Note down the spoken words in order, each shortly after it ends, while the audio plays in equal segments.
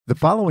The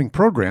following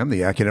program,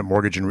 the Accunet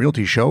Mortgage and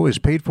Realty Show, is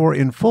paid for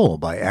in full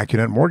by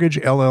Accunet Mortgage,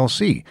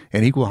 LLC,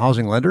 an equal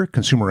housing lender,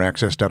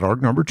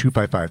 consumeraccess.org, number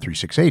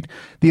 255368.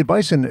 The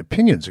advice and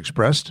opinions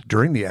expressed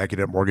during the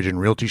Accunet Mortgage and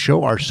Realty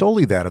Show are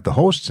solely that of the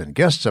hosts and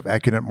guests of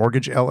Accunet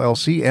Mortgage,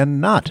 LLC, and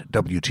not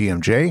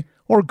WTMJ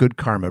or Good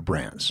Karma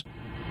Brands.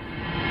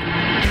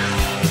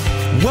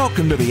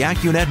 Welcome to the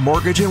Accunet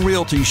Mortgage and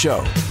Realty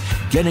Show,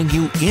 getting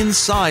you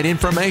inside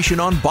information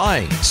on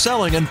buying,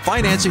 selling, and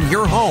financing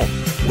your home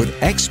with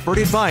expert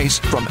advice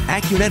from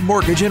Accunet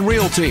Mortgage and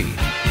Realty.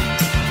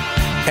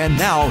 And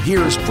now,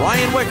 here's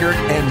Brian Wickert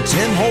and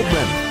Tim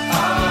Holdmann.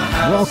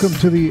 Welcome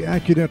to the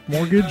Accunet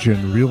Mortgage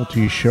and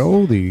Realty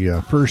Show,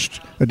 the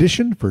first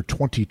edition for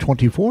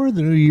 2024,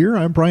 the new year.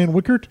 I'm Brian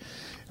Wickert,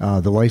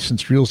 the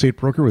licensed real estate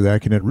broker with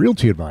Accunet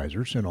Realty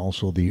Advisors, and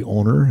also the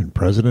owner and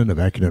president of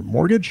Accunet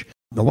Mortgage,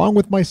 along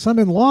with my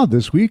son-in-law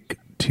this week,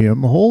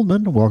 Tim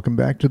Holdmann. Welcome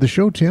back to the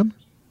show, Tim.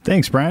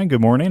 Thanks, Brian.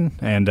 Good morning,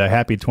 and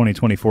happy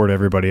 2024 to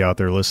everybody out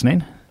there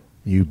listening.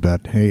 You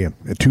bet. Hey,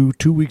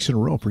 two weeks in a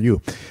row for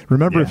you.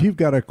 Remember, if you've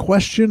got a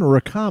question or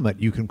a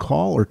comment, you can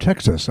call or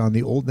text us on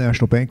the Old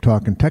National Bank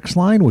Talk and Text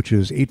line, which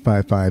is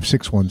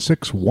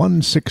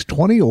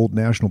 855-616-1620. Old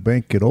National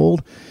Bank, get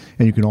old.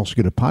 And you can also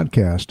get a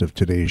podcast of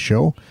today's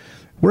show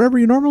wherever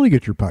you normally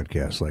get your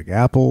podcasts, like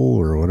Apple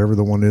or whatever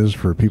the one is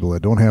for people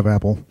that don't have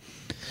Apple.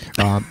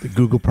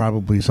 Google,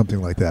 probably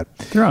something like that.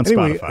 They're on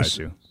Spotify,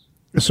 too.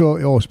 So,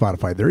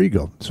 Spotify. There you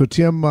go. So,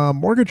 Tim,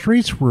 mortgage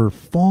rates were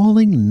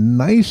falling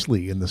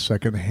nicely in the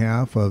second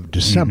half of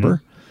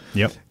December. Mm-hmm.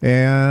 Yep.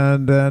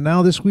 And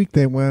now this week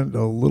they went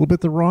a little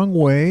bit the wrong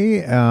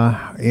way,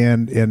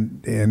 and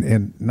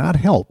not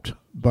helped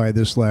by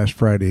this last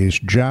Friday's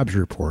jobs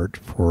report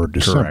for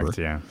December.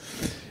 Correct,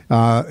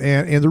 yeah.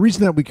 And the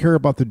reason that we care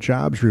about the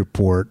jobs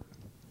report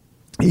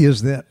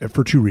is that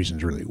for two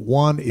reasons, really.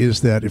 One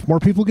is that if more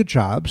people get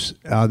jobs,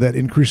 that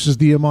increases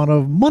the amount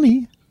of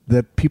money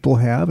that people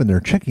have in their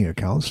checking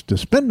accounts to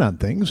spend on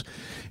things.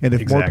 And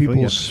if more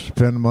people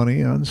spend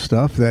money on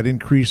stuff, that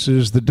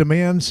increases the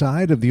demand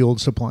side of the old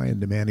supply and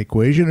demand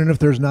equation. And if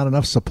there's not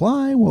enough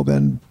supply, well,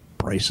 then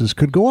prices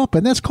could go up.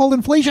 And that's called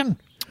inflation.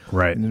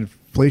 Right. And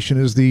inflation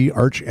is the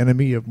arch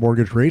enemy of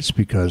mortgage rates,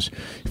 because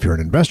if you're an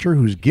investor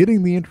who's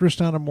getting the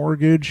interest on a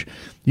mortgage,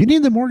 you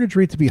need the mortgage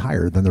rate to be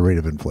higher than the rate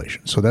of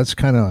inflation. So that's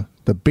kind of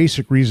the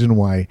basic reason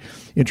why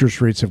interest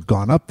rates have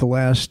gone up the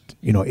last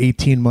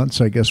 18 months,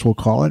 I guess we'll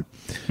call it.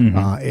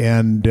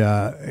 Mm-hmm.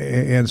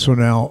 And so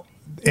now,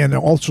 and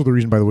also the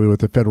reason, by the way, that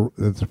the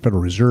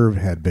Federal Reserve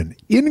had been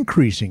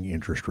increasing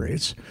interest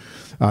rates,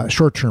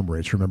 short-term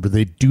rates. Remember,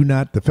 the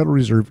Federal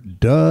Reserve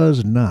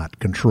does not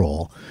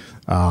control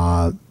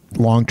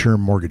long-term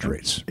mortgage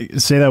rates.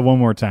 Say that one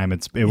more time.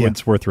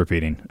 It's worth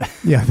repeating.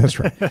 Yeah, that's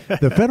right.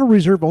 The Federal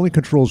Reserve only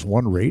controls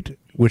one rate,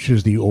 which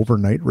is the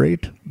overnight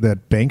rate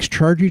that banks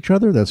charge each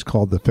other. That's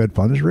called the Fed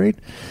funds rate.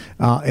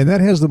 And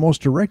that has the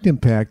most direct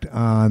impact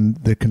on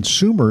the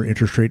consumer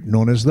interest rate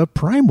known as the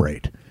prime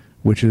rate,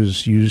 which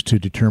is used to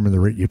determine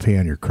the rate you pay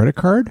on your credit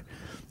card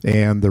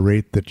and the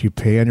rate that you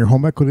pay on your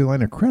home equity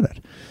line of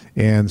credit.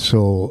 And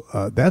so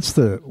that's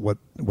what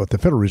the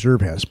Federal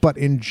Reserve has. But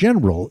in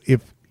general,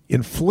 if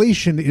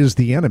inflation is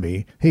the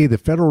enemy, hey, the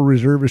Federal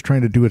Reserve is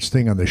trying to do its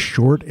thing on the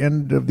short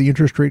end of the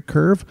interest rate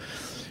curve.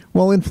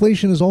 Well,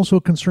 inflation is also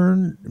a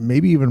concern,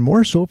 maybe even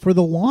more so, for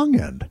the long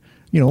end.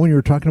 When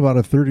you're talking about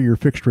a 30-year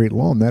fixed rate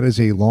loan, that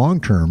is a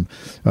long-term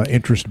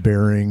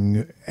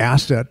interest-bearing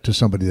asset to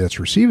somebody that's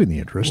receiving the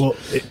interest. Well,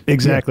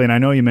 exactly. And I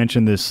know you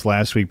mentioned this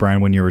last week,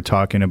 Brian, when you were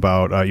talking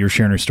about, you're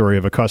sharing a story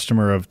of a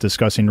customer of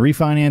discussing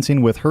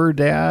refinancing with her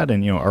dad,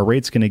 and, are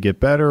rates going to get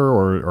better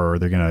or are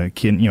they going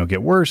to,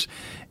 get worse?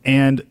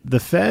 And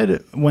the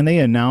Fed, when they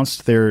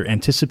announced their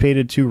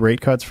anticipated 2 rate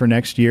cuts for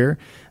next year,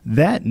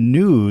 that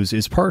news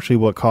is partially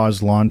what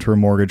caused long-term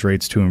mortgage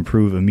rates to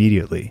improve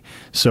immediately.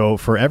 So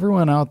for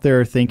everyone out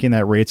there thinking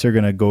that rates are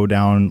going to go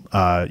down,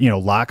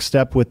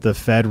 lockstep with the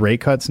Fed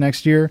rate cuts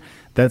next year,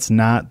 that's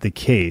not the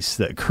case.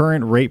 The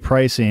current rate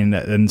pricing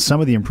and some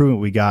of the improvement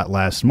we got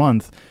last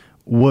month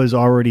was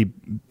already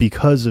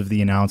because of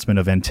the announcement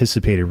of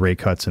anticipated rate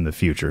cuts in the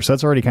future. So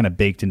that's already kind of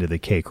baked into the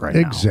cake right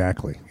now.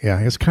 Exactly. Yeah,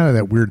 it's kind of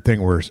that weird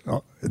thing where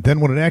then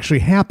when it actually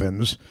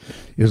happens,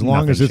 as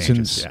long as it's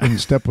in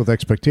step with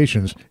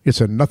expectations,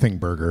 it's a nothing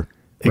burger.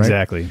 Right?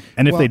 Exactly.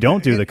 And if they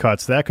don't do the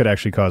cuts, that could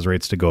actually cause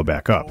rates to go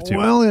back up, too.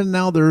 Well, and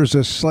now there's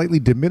a slightly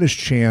diminished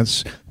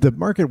chance. The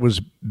market was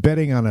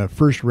betting on a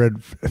first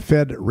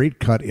Fed rate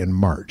cut in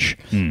March.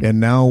 And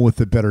now with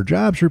the better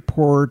jobs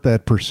report,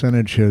 that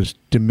percentage has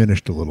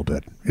diminished a little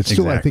bit. It's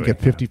still, I think,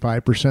 at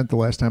 55% the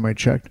last time I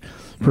checked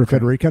for a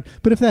Fed rate cut.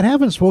 But if that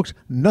happens, folks,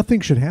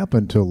 nothing should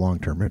happen to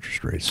long-term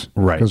interest rates.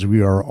 Right. Because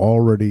we are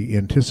already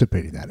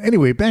anticipating that.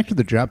 Anyway, back to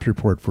the jobs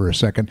report for a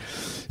second.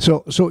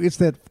 So it's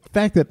that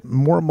fact that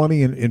more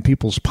money in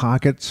people's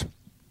pockets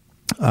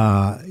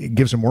it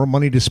gives them more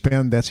money to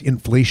spend. That's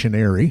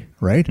inflationary,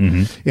 right?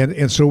 Mm-hmm.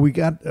 And so we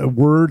got a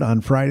word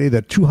on Friday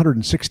that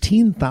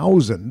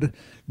 216,000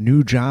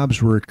 new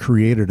jobs were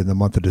created in the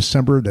month of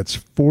December. That's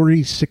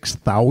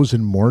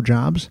 46,000 more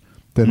jobs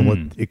than what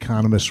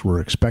economists were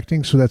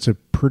expecting. So that's a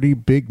pretty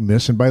big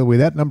miss. And by the way,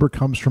 that number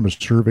comes from a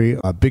survey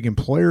of big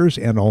employers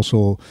and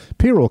also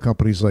payroll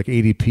companies like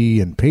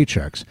ADP and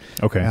Paychex.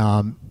 Okay.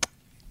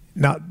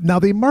 Now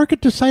the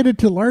market decided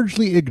to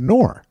largely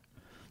ignore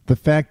the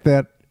fact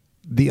that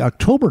the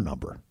October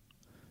number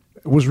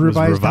was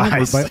revised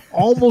downward by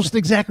almost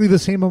exactly the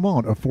same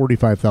amount of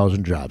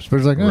 45,000 jobs. But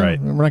it's like, right.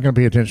 We're not going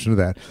to pay attention to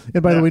that.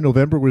 And by the way,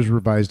 November was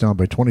revised down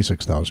by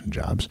 26,000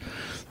 jobs.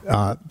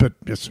 But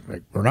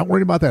we're not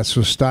worried about that.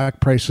 So stock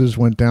prices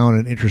went down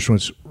and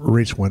interest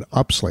rates went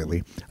up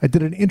slightly. I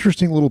did an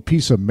interesting little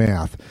piece of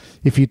math.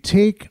 If you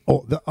take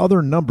the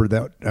other number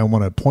that I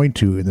want to point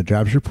to in the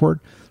jobs report,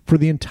 for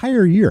the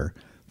entire year,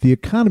 the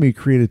economy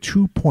created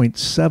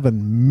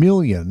 2.7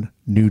 million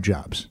new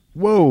jobs.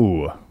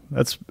 Whoa,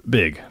 that's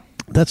big.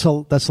 That's a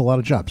lot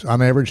of jobs.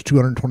 On average,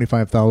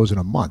 225,000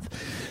 a month.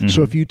 Mm-hmm.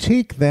 So if you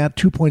take that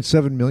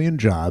 2.7 million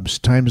jobs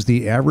times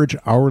the average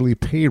hourly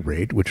pay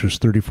rate, which was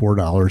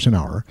 $34 an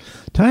hour,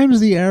 times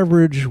the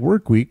average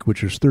work week,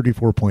 which is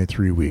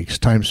 34.3 weeks,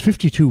 times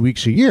 52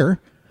 weeks a year,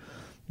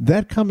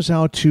 that comes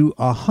out to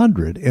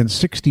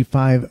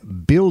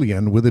 165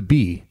 billion with a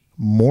B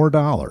more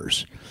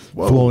dollars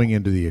flowing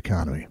into the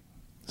economy.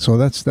 So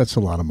that's a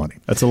lot of money.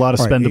 That's a lot of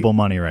spendable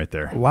money right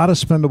there. A lot of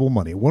spendable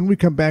money. When we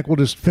come back, we'll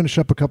just finish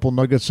up a couple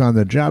nuggets on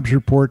the jobs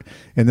report,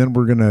 and then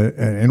we're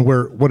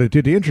gonna what it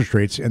did to interest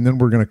rates, and then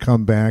we're gonna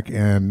come back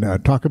and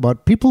talk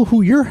about people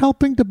who you're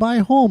helping to buy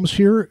homes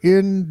here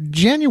in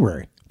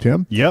January.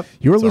 Tim, yep,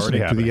 you're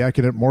listening to the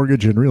Accunet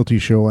Mortgage and Realty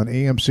Show on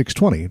AM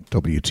 620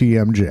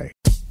 WTMJ.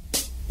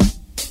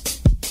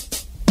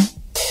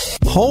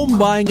 Home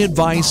buying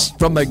advice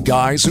from the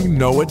guys who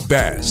know it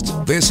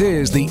best. This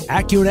is the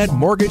Accunet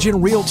Mortgage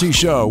and Realty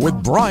Show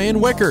with Brian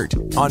Wickert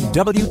on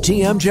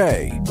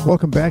WTMJ.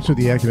 Welcome back to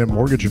the Accunet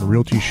Mortgage and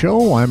Realty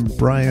Show. I'm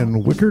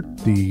Brian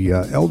Wickert, the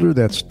elder.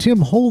 That's Tim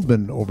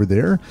Holdmann over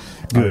there.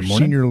 Good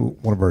morning.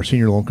 One of our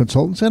senior loan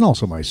consultants, and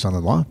also my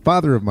son-in-law,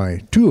 father of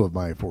two of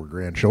my 4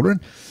 grandchildren.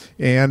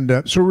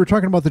 And so we were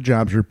talking about the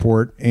jobs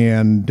report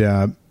and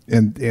that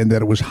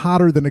it was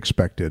hotter than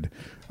expected.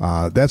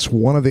 That's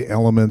one of the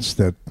elements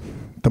that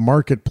the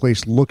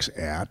marketplace looks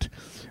at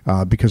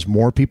because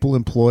more people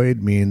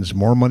employed means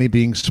more money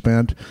being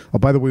spent. Oh,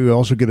 by the way, we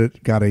also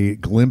got a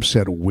glimpse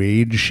at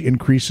wage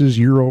increases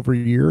year over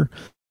year.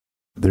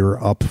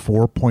 They're up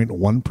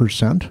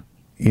 4.1%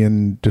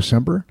 in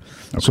December.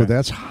 Okay. So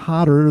that's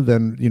hotter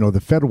than,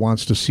 the Fed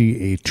wants to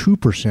see a 2%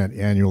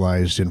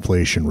 annualized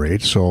inflation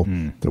rate. So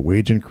the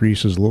wage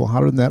increase is a little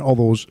hotter than that,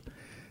 although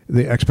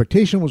the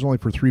expectation was only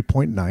for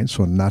 3.9,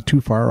 so not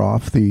too far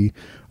off the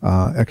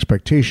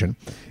expectation.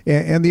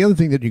 And the other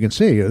thing that you can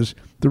say is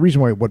the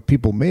reason why what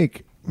people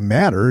make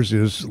matters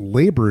is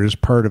labor is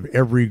part of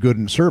every good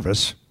and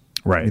service.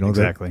 Right,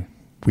 exactly.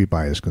 We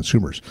buy as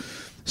consumers.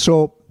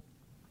 So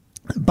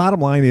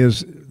bottom line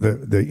is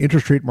the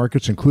interest rate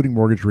markets, including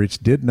mortgage rates,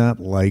 did not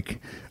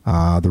like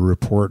the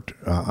report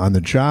on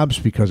the jobs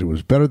because it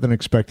was better than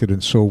expected.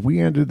 And so we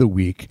ended the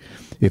week,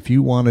 if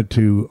you wanted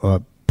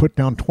to put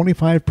down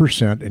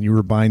 25% and you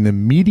were buying the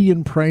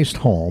median priced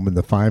home in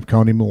the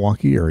 5-county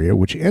Milwaukee area,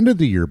 which ended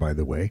the year, by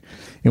the way,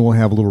 and we'll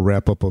have a little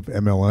wrap up of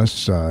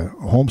MLS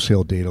home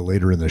sale data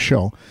later in the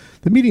show.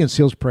 The median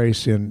sales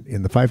price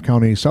in the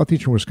 5-county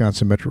southeastern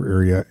Wisconsin metro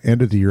area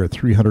ended the year at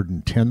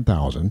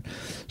 $310,000.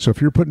 So if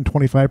you're putting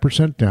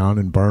 25% down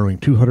and borrowing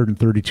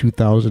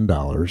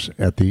 $232,000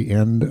 at the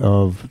end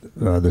of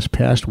this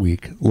past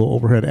week, Low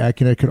Overhead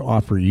Accunet could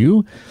offer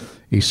you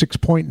a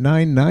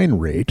 6.99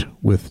 rate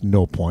with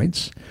no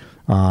points,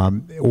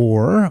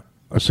 or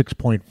a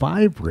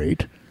 6.5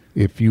 rate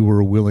if you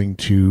were willing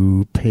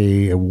to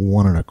pay a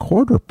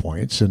 1.25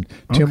 points. And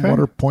Tim, what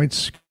are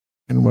points?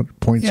 And what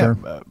points are?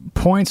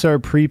 Points are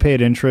prepaid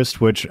interest,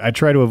 which I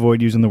try to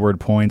avoid using the word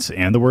points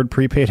and the word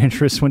prepaid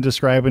interest when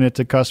describing it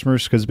to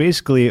customers, because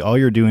basically all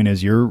you're doing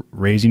is you're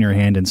raising your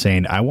hand and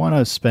saying, I want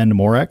to spend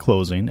more at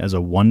closing as a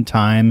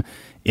one-time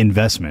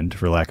investment,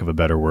 for lack of a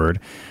better word,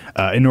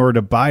 in order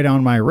to buy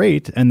down my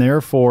rate and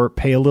therefore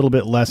pay a little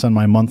bit less on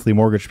my monthly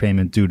mortgage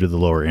payment due to the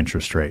lower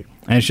interest rate.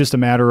 And it's just a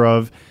matter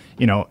of,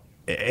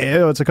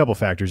 it's a couple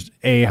factors.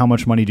 A, how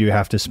much money do you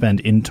have to spend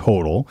in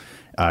total?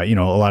 A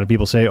lot of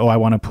people say, I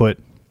want to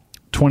put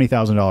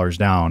 $20,000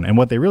 down. And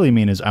what they really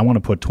mean is I want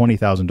to put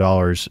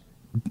 $20,000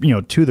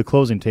 to the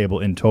closing table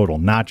in total,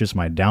 not just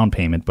my down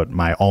payment, but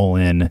my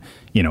all-in,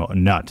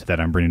 nut that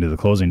I'm bringing to the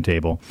closing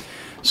table.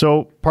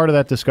 So part of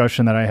that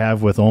discussion that I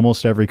have with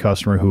almost every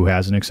customer who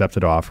has an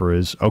accepted offer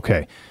is,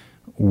 okay,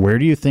 where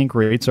do you think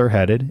rates are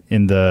headed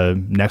in the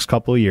next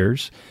couple of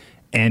years?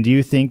 And do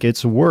you think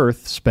it's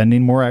worth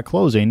spending more at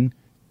closing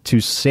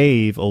to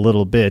save a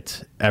little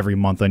bit every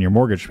month on your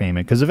mortgage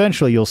payment? Because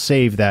eventually you'll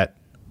save that,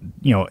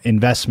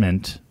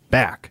 investment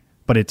back,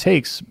 but it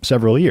takes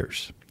several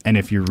years. And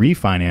if you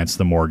refinance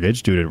the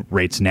mortgage due to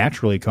rates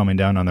naturally coming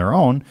down on their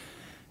own,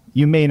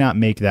 you may not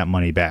make that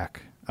money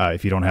back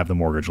if you don't have the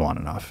mortgage long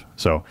enough.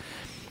 So,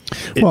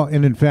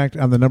 and in fact,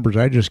 on the numbers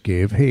I just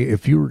gave, hey,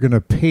 if you were going to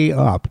pay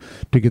up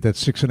to get that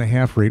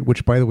 6.5 rate,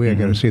 which by the way, I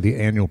got to say the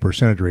annual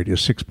percentage rate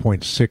is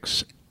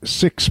 6.6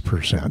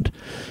 6%.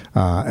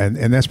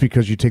 And that's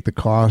because you take the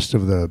cost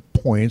of the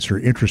points or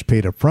interest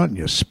paid up front and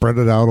you spread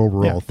it out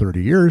over all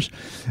 30 years,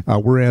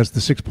 whereas the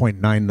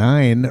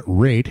 6.99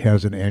 rate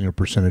has an annual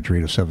percentage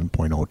rate of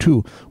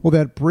 7.02. Well,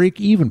 that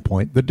break-even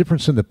point, the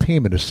difference in the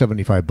payment is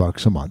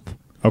 $75 a month.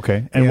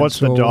 Okay. And what's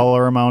the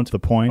dollar amount, the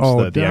points,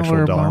 the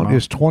actual dollar amount?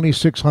 Is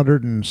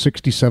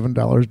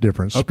 $2,667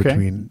 difference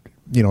between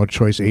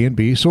choice A and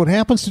B. So it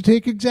happens to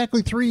take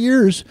exactly 3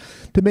 years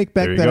to make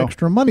back that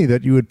extra money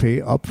that you would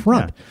pay up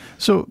front. Yeah.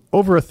 So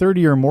over a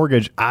 30-year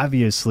mortgage,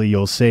 obviously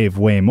you'll save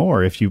way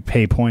more if you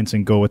pay points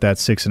and go with that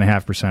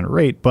 6.5%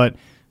 rate. But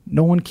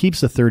no one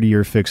keeps a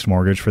 30-year fixed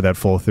mortgage for that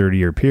full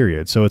 30-year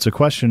period. So it's a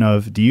question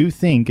of, do you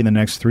think in the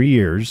next 3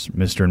 years,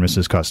 Mr. and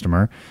Mrs.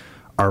 Customer,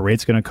 are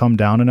rates going to come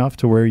down enough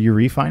to where you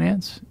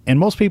refinance? And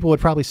most people would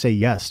probably say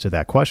yes to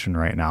that question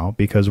right now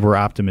because we're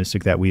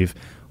optimistic that we've,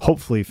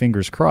 hopefully,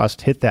 fingers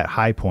crossed, hit that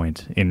high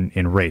point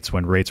in rates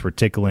when rates were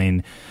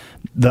tickling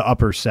the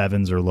upper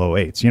 7s or low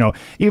 8s.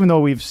 Even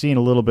though we've seen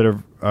a little bit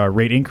of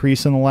rate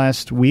increase in the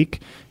last week,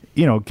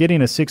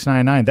 getting a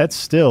 6.99, that's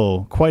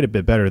still quite a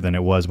bit better than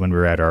it was when we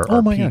were at our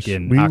peak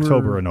in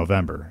October or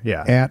November.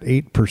 Yeah, at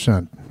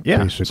 8%.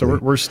 Yeah, basically. So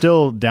we're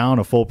still down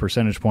a full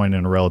percentage point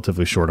in a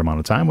relatively short amount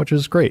of time, which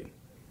is great.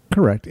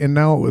 Correct. And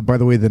now, by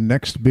the way, the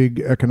next big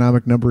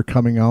economic number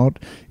coming out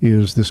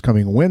is this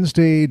coming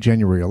Wednesday,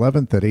 January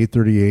 11th at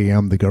 8:30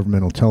 a.m. The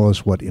government will tell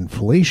us what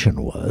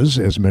inflation was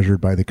as measured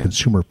by the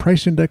Consumer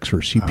Price Index, or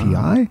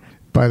CPI.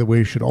 By the way,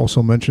 you should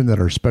also mention that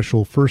our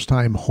special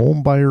first-time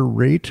home buyer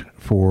rate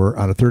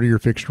on a 30-year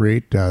fixed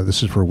rate,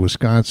 this is for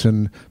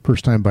Wisconsin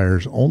first-time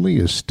buyers only,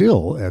 is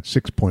still at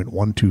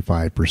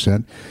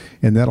 6.125%,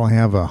 and that'll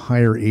have a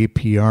higher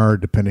APR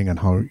depending on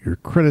how your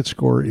credit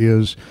score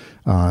is,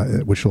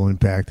 which will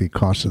impact the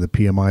cost of the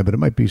PMI, but it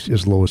might be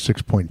as low as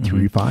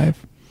 6.35.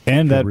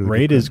 And that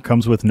rate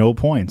comes with no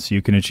points.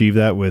 You can achieve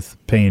that with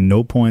paying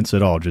no points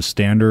at all, just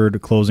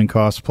standard closing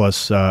costs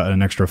plus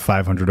an extra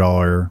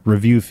 $500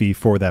 review fee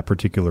for that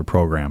particular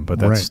program. But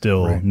that's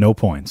still no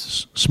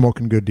points.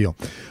 Smoking good deal.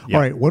 Yep.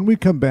 All right, when we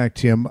come back,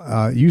 Tim,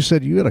 you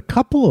said you had a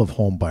couple of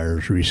home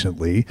buyers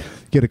recently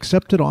get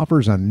accepted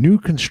offers on new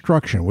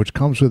construction, which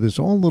comes with its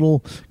own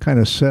little kind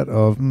of set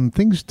of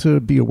things to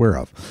be aware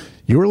of.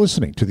 You're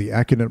listening to the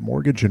Accunet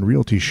Mortgage and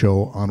Realty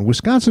Show on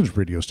Wisconsin's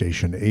radio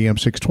station, AM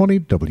 620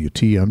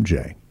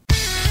 WTMJ.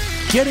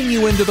 Getting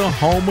you into the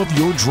home of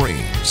your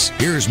dreams.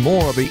 Here's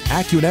more of the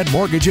Accunet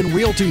Mortgage and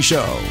Realty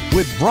Show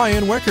with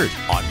Brian Wickert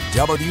on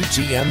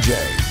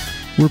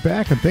WTMJ. We're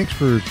back, and thanks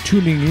for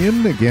tuning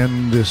in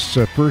again this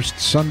first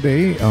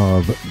Sunday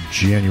of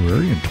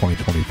January in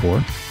 2024.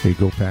 Hey,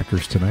 go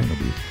Packers tonight. I'll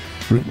be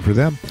rooting for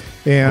them.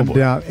 And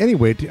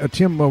anyway,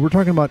 Tim, we're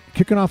talking about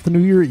kicking off the new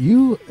year.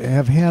 You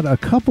have had a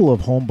couple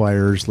of home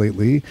buyers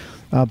lately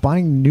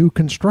buying new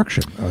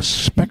construction,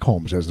 spec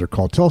homes as they're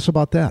called. Tell us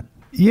about that.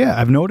 Yeah,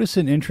 I've noticed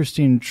an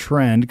interesting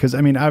trend because,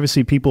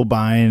 obviously people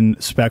buying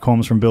spec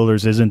homes from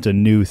builders isn't a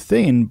new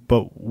thing,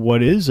 but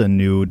what is a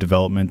new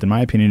development, in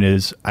my opinion,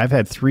 is I've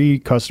had 3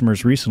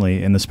 customers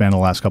recently in the span of the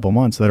last couple of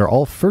months that are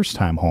all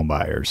first-time home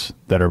buyers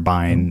that are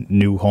buying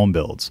new home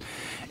builds.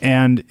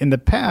 And in the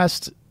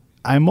past,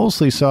 I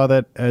mostly saw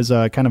that as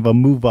a kind of a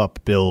move-up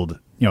build,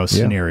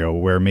 scenario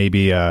where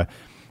maybe it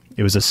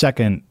was a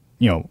second,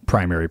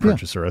 primary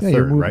purchase or a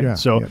third, right? Yeah,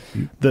 so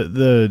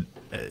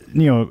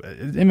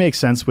it makes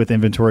sense with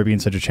inventory being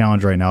such a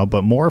challenge right now,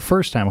 but more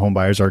first-time home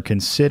buyers are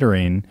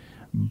considering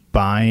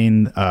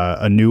buying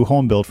a new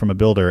home build from a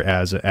builder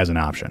as an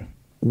option.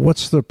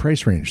 What's the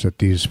price range that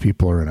these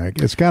people are in?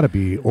 It's got to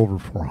be over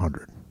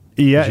 $400.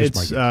 Yeah,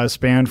 it's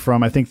spanned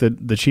from, I think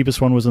the cheapest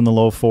one was in the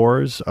low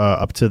 4s,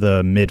 up to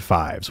the mid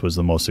 5s was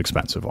the most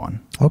expensive one.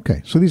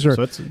 Okay, so these are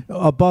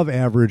above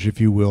average,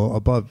 if you will,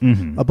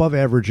 above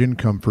average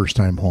income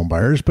first-time home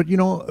buyers. But,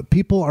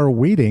 people are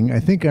waiting. I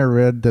think I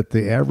read that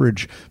the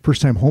average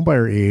first-time home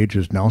buyer age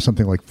is now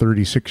something like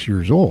 36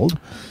 years old.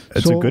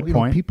 That's a good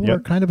point. People are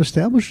kind of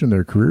established in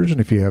their careers, and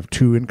if you have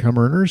 2 income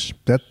earners,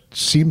 that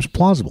seems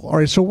plausible. All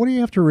right, so what do you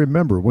have to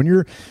remember when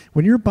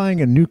you're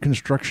buying a new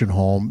construction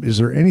home? Is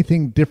there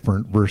anything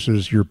different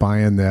versus you're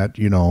buying that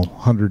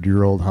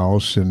 100-year-old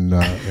house in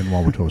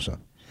Wauwatosa?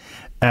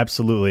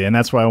 Absolutely, and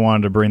that's why I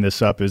wanted to bring this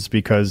up is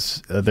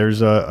because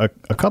there's a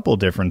couple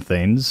different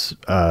things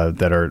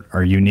that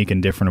are unique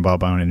and different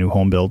about buying a new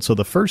home build. So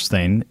the first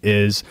thing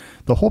is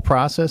the whole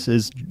process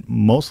is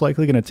most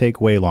likely going to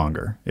take way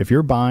longer. If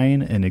you're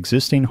buying an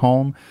existing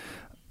home,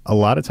 a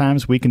lot of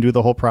times we can do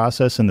the whole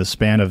process in the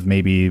span of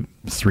maybe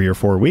 3 or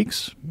 4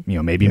 weeks,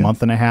 maybe a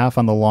month and a half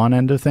on the lawn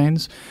end of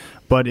things.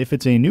 But if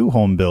it's a new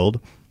home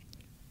build,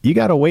 you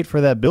got to wait for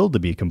that build to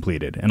be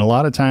completed. And a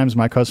lot of times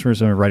my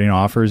customers are writing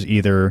offers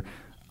either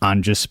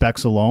on just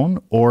specs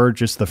alone or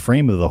just the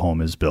frame of the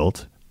home is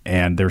built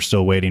and they're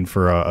still waiting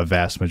for a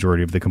vast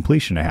majority of the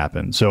completion to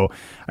happen. So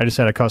I just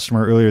had a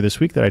customer earlier this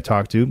week that I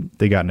talked to.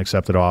 They got an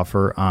accepted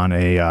offer on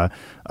a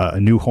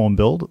new home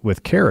build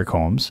with Carrick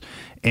Homes,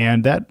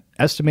 and that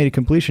estimated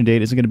completion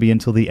date isn't going to be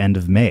until the end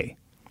of May.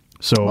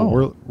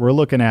 So we're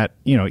looking at,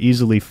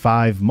 easily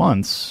 5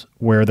 months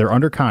where they're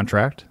under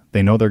contract.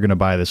 They know they're going to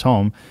buy this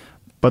home,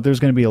 but there's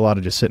going to be a lot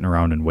of just sitting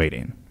around and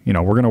waiting.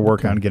 We're going to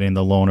work on getting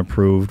the loan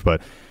approved,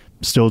 but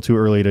still too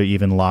early to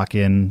even lock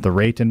in the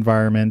rate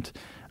environment.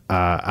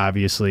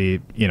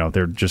 Obviously,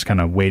 they're just kind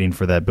of waiting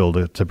for that bill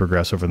to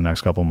progress over the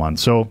next couple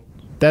months. So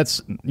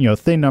that's,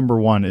 thing number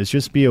one is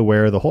just be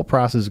aware the whole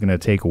process is going to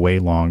take way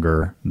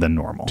longer than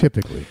normal.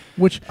 Typically.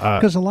 Which,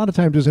 because a lot of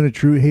times, isn't it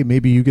true, hey,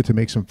 maybe you get to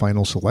make some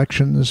final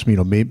selections,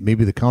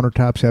 maybe the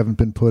countertops haven't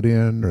been put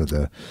in or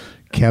the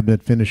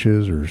cabinet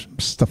finishes or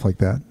stuff like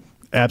that?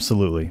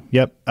 Absolutely.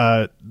 Yep.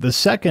 The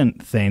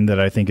second thing that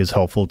I think is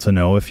helpful to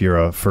know if you're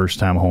a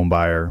first-time home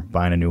buyer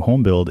buying a new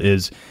home build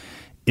is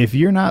if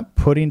you're not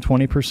putting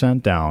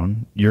 20%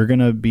 down, you're going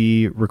to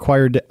be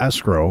required to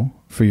escrow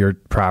for your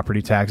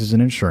property taxes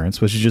and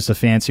insurance, which is just a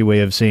fancy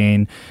way of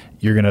saying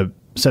you're going to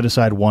set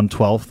aside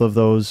 1/12 of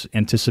those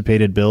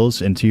anticipated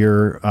bills into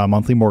your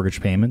monthly mortgage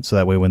payment. So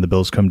that way when the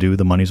bills come due,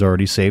 the money's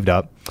already saved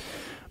up.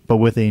 But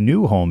with a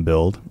new home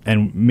build,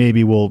 and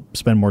maybe we'll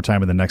spend more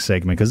time in the next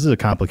segment because this is a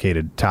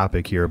complicated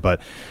topic here,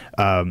 but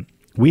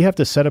we have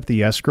to set up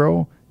the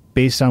escrow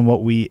based on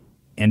what we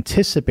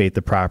anticipate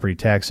the property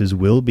taxes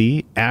will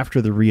be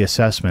after the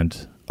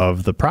reassessment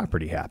of the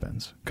property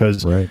happens.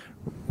 Because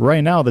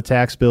right now the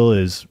tax bill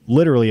is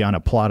literally on a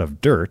plot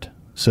of dirt.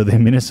 So the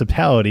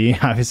municipality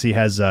obviously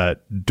has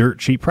dirt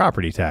cheap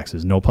property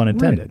taxes, no pun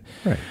intended.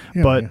 Right.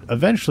 But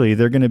eventually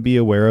they're going to be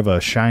aware of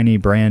a shiny,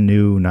 brand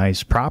new,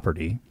 nice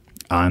property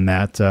on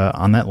that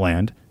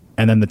land,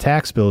 and then the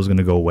tax bill is going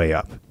to go way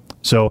up.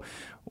 So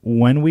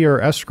when we are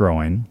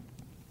escrowing,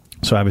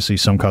 so obviously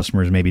some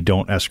customers maybe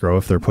don't escrow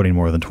if they're putting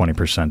more than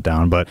 20%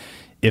 down, but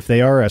if they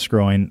are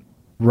escrowing,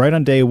 right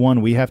on day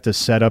one, we have to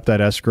set up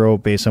that escrow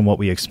based on what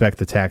we expect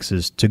the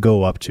taxes to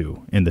go up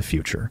to in the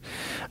future.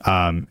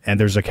 And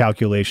there's a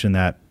calculation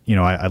that,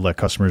 I let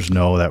customers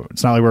know that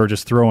it's not like we're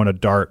just throwing a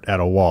dart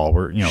at a wall.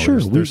 We're,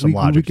 there's some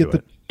logic to it. We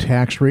get the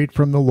tax rate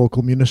from the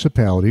local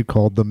municipality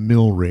called the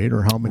mill rate,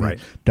 or how many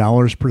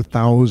dollars per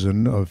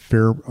thousand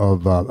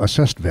of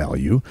assessed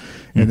value.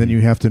 And then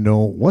you have to know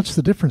what's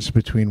the difference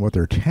between what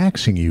they're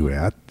taxing you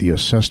at, the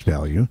assessed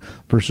value,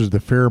 versus the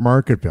fair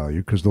market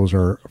value, because those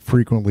are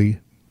frequently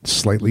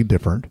slightly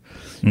different.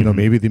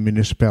 Maybe the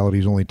municipality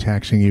is only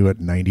taxing you at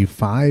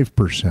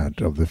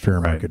 95% of the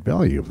fair market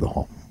value of the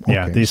home.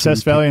 Yeah, the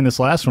assessed value in this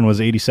last one was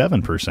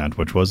 87%,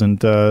 which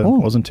wasn't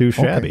too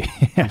shabby.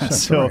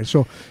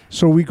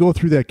 So we go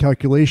through that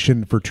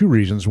calculation for two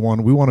reasons.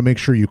 One, we want to make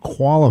sure you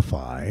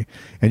qualify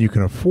and you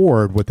can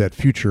afford what that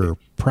future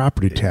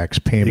property tax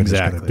payment is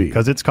going to be.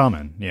 Because it's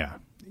coming, yeah.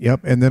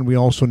 Yep, and then we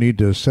also need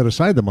to set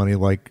aside the money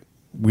like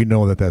we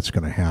know that that's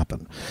going to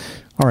happen.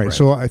 All right,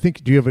 so I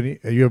think, do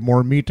you have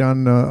more meat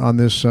on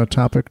this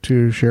topic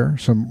to share?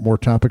 Some more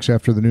topics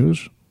after the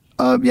news?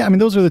 Yeah,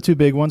 those are the two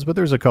big ones, but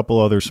there's a couple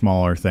other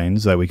smaller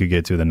things that we could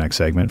get to the next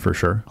segment for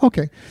sure.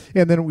 Okay.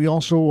 And then we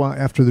also,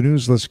 after the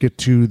news, let's get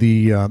to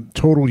the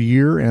total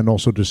year and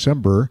also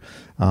December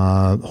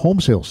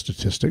home sales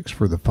statistics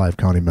for the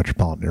 5-county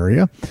metropolitan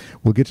area.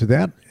 We'll get to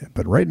that,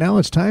 but right now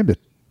it's time to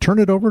turn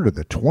it over to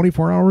the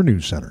 24-hour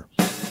news center.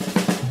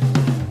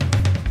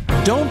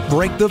 Don't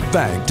break the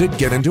bank to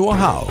get into a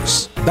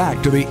house.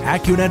 Back to the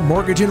Accunet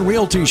Mortgage and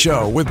Realty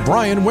Show with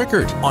Brian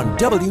Wickert on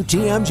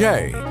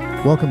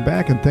WTMJ. Welcome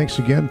back, and thanks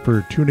again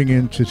for tuning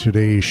in to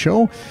today's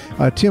show.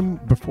 Tim,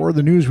 before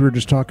the news, we were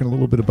just talking a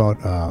little bit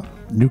about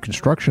new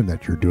construction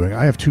that you're doing.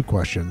 I have two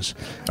questions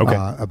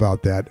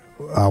about that.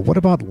 What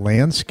about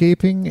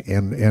landscaping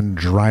and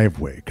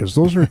driveway? Because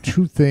those are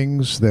two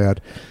things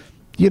that,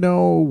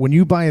 when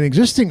you buy an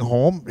existing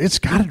home, it's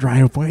got a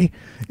driveway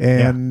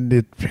and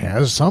it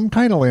has some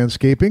kind of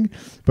landscaping.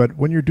 But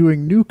when you're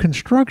doing new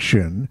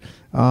construction,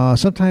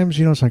 sometimes,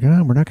 it's like,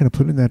 we're not going to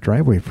put in that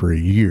driveway for a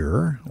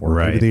year, or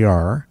maybe they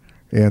are.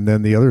 And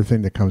then the other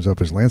thing that comes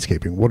up is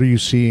landscaping. What are you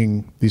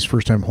seeing these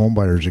first-time home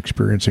buyers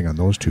experiencing on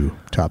those two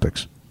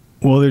topics?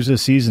 Well, there's a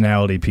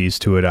seasonality piece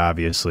to it,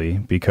 obviously,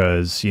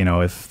 because,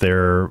 if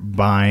they're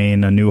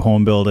buying a new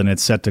home build and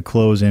it's set to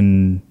close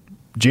in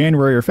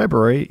January or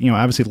February,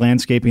 obviously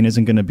landscaping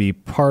isn't going to be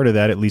part of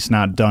that, at least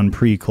not done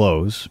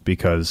pre-close,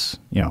 because,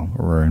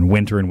 we're in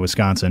winter in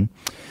Wisconsin.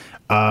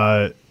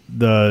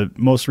 The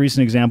most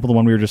recent example, the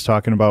one we were just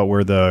talking about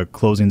where the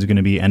closing is going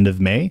to be end of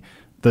May,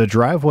 the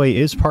driveway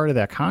is part of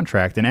that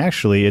contract. And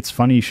actually, it's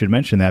funny you should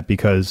mention that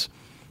because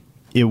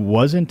it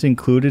wasn't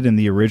included in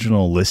the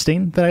original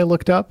listing that I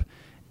looked up,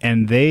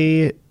 and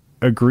they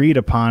agreed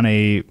upon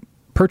a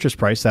purchase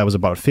price that was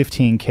about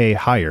 $15,000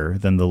 higher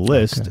than the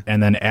list,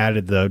 and then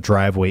added the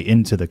driveway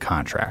into the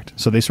contract.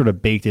 So they sort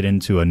of baked it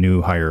into a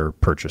new higher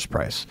purchase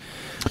price.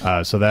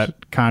 So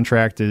that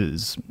contract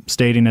is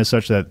stating as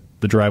such that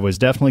the driveway is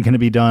definitely going to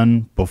be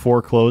done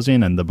before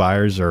closing, and the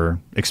buyers are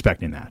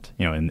expecting that,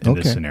 in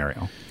this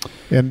scenario.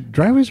 And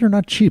driveways are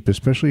not cheap,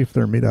 especially if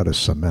they're made out of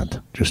cement,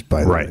 just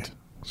by the way.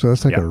 So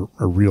that's like a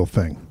real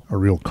thing, a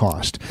real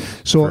cost.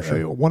 So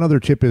one other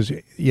tip is,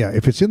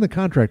 if it's in the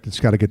contract, it's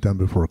got to get done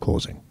before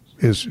closing.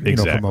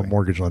 From a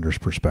mortgage lender's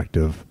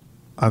perspective,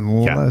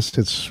 unless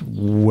it's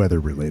weather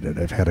related.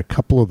 I've had a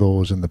couple of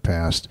those in the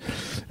past.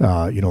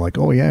 Like,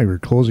 oh yeah, we're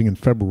closing in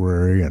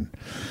February, and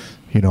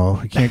you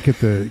can't get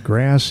the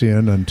grass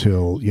in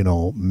until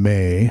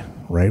May,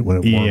 right, when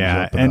it warms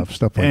up enough,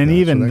 stuff like that. And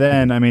even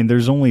then, I mean,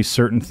 there's only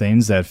certain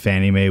things that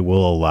Fannie Mae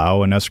will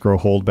allow an escrow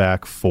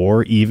holdback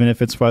for, even if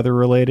it's weather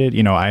related.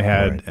 I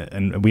had,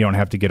 and we don't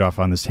have to get off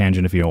on this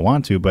tangent if you don't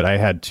want to, but I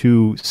had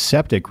 2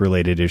 septic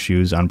related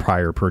issues on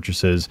prior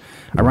purchases.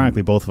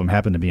 Ironically, both of them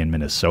happened to be in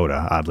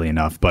Minnesota, oddly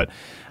enough, but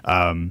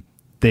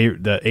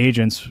the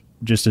agents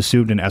just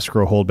assumed an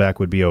escrow holdback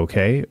would be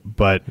okay,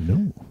 but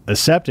a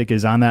septic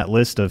is on that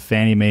list of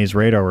Fannie Mae's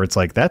radar where it's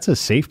like, that's a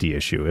safety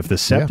issue. If the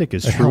septic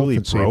is truly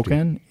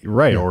broken,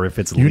 right, or if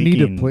it's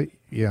leaking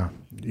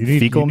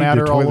fecal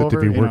matter all over, to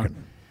be working.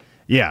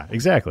 Yeah,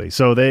 exactly.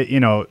 So they,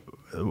 again,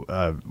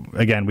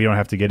 we don't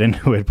have to get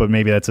into it, but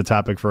maybe that's a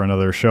topic for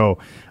another show.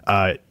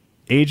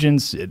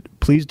 Agents,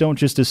 please don't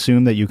just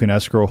assume that you can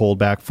escrow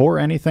holdback for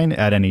anything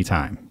at any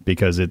time,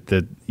 because you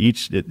got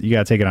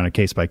to take it on a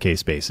case by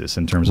case basis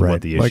in terms of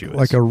what the issue is.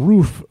 Like a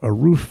roof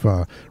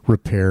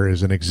repair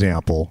is an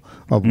example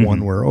of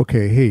one where,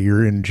 okay, hey,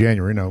 you're in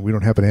January now. We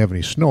don't happen to have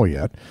any snow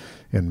yet,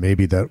 and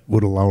maybe that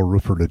would allow a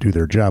roofer to do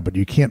their job. But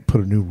you can't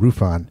put a new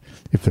roof on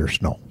if there's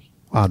snow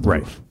on the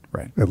roof.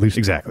 Right. At least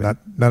exactly.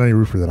 Not any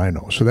roofer that I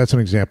know. So that's an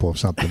example of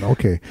something.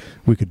 Okay,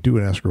 we could do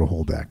an escrow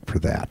holdback for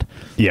that.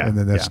 Yeah. And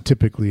then that's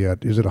typically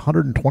is it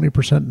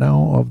 120%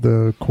 now of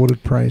the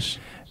quoted price?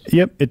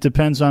 Yep. It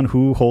depends on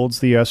who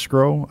holds the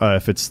escrow.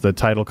 If it's the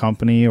title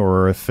company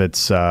or if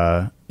it's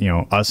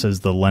us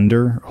as the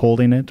lender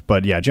holding it.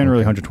 But yeah,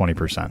 generally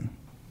 120%.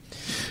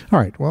 All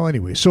right. Well,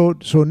 anyway, so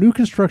new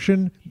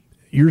construction,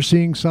 you're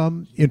seeing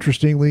some.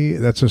 Interestingly,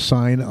 that's a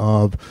sign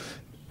of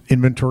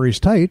inventory's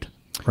tight,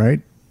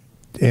 right?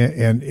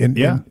 And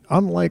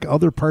unlike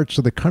other parts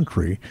of the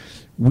country,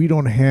 we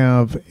don't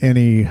have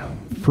any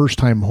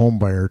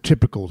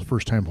typical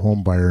first-time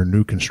home buyer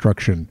new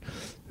construction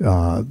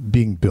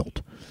being built,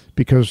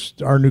 because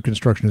our new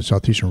construction in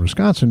southeastern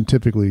Wisconsin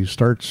typically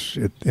starts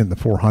in the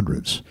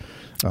 400s.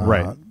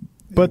 Right.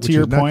 But to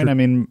your point, I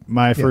mean,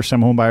 my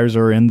first-time home buyers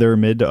are in their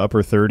mid to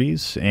upper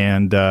 30s,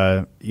 and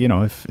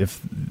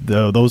if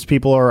those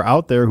people are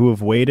out there who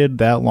have waited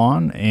that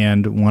long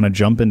and want to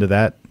jump into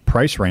that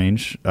price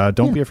range,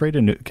 don't be afraid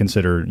to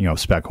consider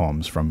spec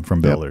homes from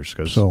builders,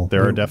 because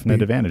there are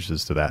definite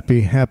advantages to that. Be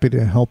happy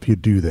to help you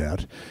do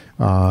that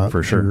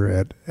for sure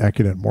at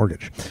Accunet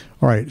Mortgage.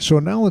 All right, so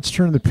now let's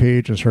turn the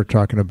page and start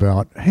talking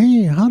about,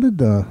 hey, how did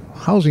the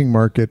housing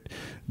market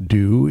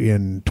do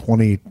in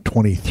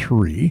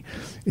 2023?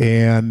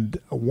 And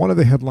one of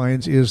the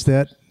headlines is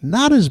that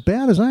not as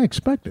bad as I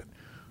expected.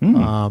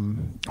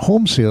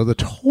 Home sale, the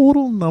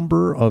total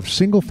number of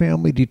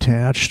single-family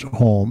detached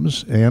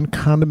homes and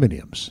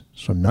condominiums,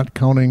 so I'm not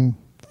counting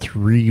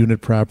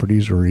 3-unit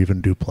properties or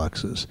even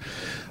duplexes.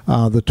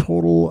 The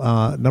total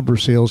number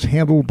of sales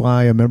handled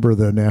by a member of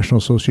the National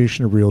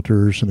Association of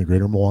Realtors and the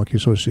Greater Milwaukee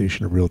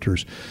Association of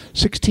Realtors,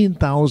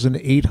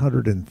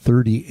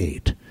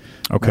 16,838.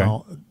 Okay.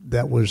 Now,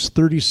 that was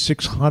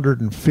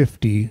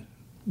 3,650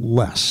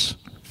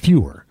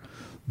 fewer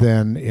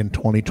than in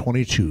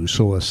 2022,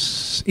 so a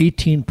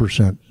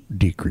 18%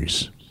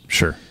 decrease.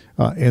 Sure.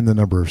 In the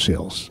number of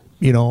sales.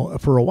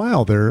 For a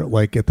while there,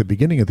 like at the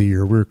beginning of the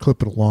year, we were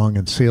clipping along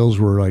and sales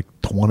were like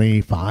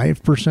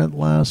 25%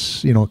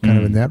 less, kind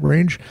of in that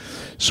range.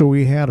 So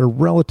we had a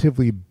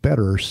relatively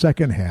better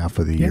second half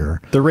of the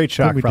year. The rate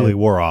shock probably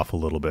wore off a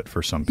little bit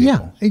for some people.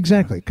 Yeah,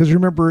 exactly. Because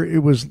remember,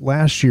 it was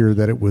last year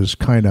that it was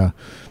kind of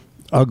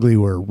ugly,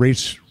 where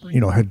rates,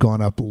 had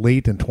gone up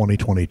late in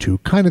 2022,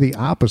 kind of the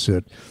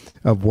opposite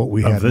of what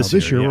we had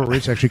this year, where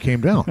rates actually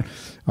came down.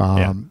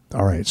 All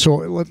right, so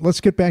let's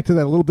get back to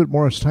that a little bit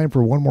more. It's time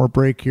for one more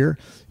break here.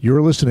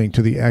 You're listening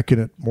to the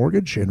Accunet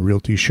Mortgage and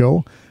Realty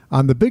Show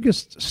on the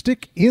biggest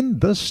stick in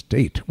the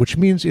state, which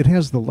means it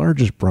has the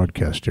largest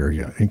broadcast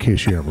area, in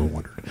case you ever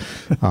wondered.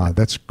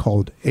 That's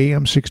called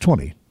AM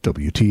 620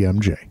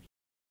 WTMJ.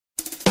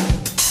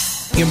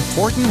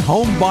 Important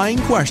home buying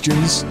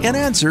questions and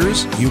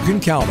answers you can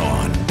count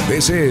on.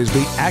 This is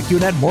the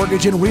Accunet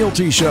Mortgage and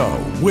Realty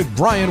Show with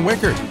Brian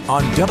Wickert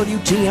on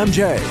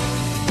WTMJ.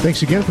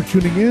 Thanks again for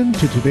tuning in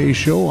to today's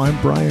show.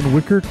 I'm Brian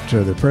Wickert,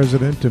 the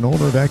president and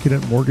owner of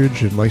Accunet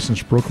Mortgage and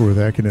licensed broker with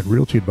Accunet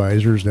Realty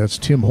Advisors. That's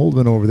Tim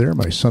Holdmann over there,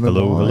 my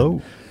son-in-law.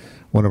 Hello.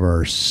 One of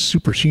our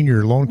super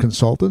senior loan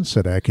consultants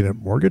at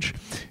Accunet Mortgage.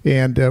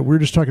 And we were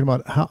just talking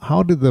about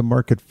how did the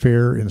market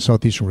fare in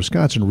southeastern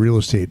Wisconsin real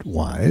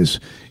estate-wise?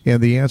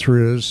 And the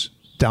answer is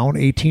down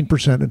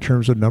 18% in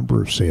terms of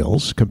number of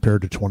sales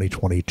compared to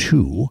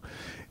 2022.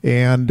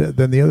 And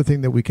then the other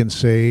thing that we can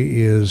say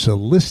is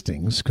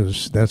listings,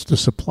 because that's the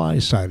supply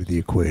side of the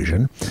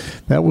equation.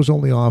 That was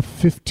only off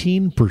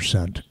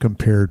 15%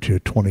 compared to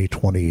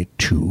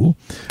 2022.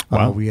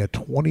 Wow. We had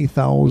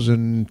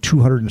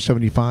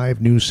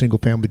 20,275 new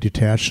single-family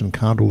detached and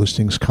condo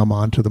listings come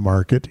onto the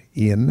market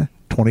in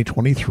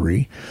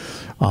 2023.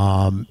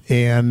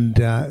 And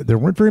there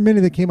weren't very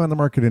many that came on the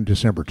market in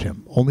December,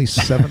 Tim. Only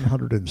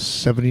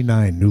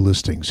 779 new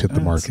listings hit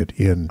the market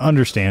in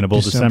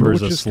understandable.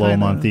 December's a slow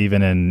month,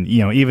 even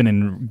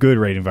in good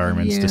rate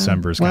environments. Yeah,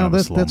 December's kind of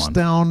a slow month. That's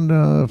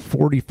down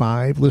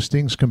 45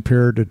 listings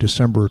compared to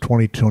December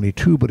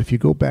 2022. But if you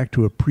go back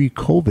to a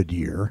pre-COVID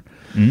year,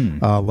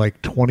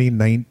 like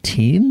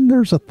 2019,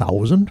 there's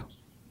 1,000.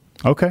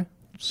 Okay.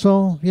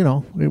 So,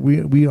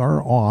 we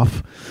are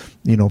off,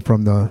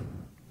 from the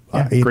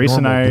Grace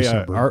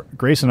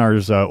and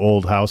ours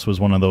old house was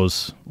one of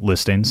those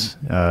listings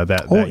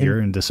that year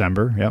in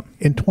December. Yep.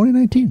 In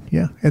 2019,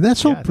 yeah. And that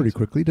sold pretty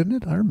quickly,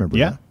 didn't it? I remember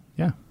that.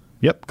 Yeah.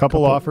 Yep.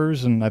 Couple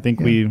offers, and I think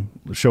we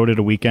showed it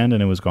a weekend,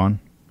 and it was gone.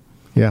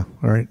 Yeah.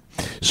 All right.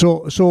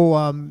 So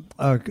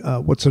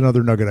what's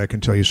another nugget I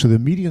can tell you? So the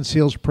median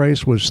sales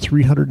price was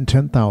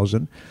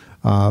 $310,000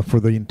 for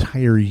the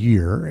entire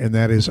year, and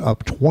that is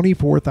up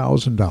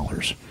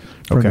 $24,000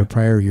 from the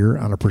prior year.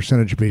 On a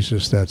percentage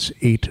basis, that's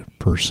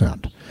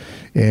 8%.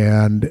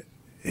 And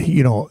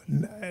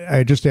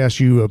I just asked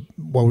you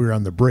while we were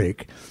on the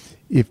break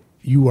if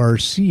you are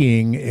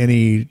seeing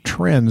any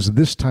trends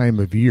this time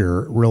of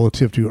year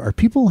relative to, are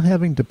people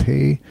having to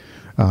pay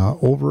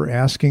over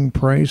asking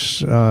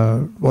price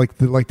like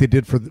they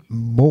did for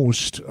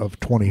most of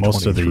 2023?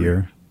 Most of the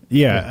year.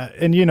 Yeah.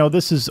 And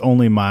this is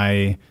only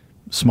my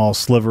small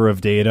sliver of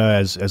data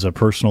as a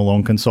personal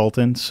loan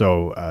consultant,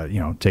 so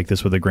take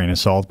this with a grain of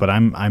salt. But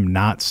I'm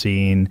not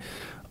seeing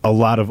a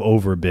lot of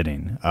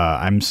overbidding.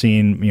 I'm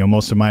seeing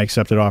most of my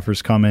accepted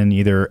offers come in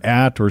either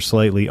at or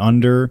slightly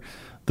under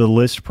the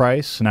list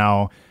price.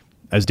 Now,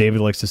 as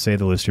David likes to say,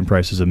 the listing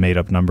price is a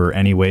made-up number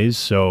anyways.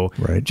 So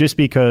just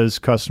because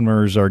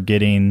customers are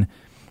getting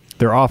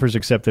their offers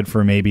accepted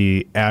for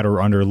maybe at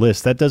or under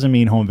list, that doesn't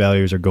mean home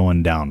values are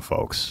going down,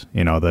 folks.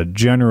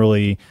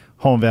 Generally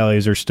home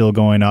values are still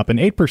going up, and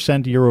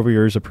 8% year over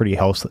year is a pretty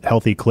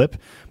healthy clip.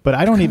 But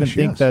I don't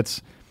think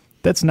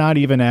that's not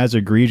even as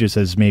egregious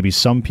as maybe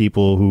some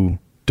people who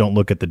don't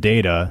look at the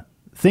data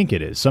think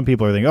it is. Some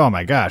people are thinking, oh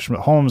my gosh,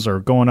 homes are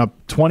going up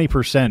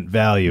 20%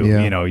 value,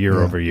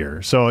 year over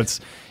year. So it's,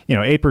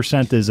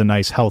 8% is a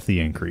nice healthy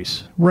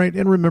increase. Right.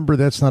 And remember,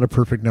 that's not a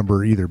perfect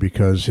number either,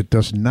 because it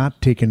does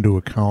not take into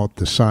account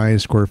the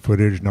size, square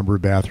footage, number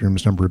of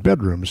bathrooms, number of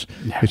bedrooms.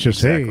 It's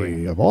just,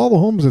 hey, of all the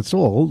homes that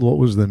sold, what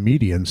was the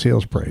median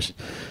sales price?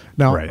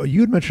 Now,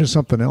 you had mentioned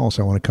something else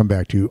I want to come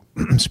back to.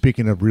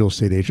 Speaking of real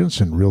estate agents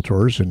and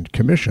realtors and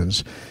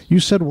commissions, you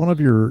said one of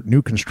your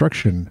new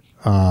construction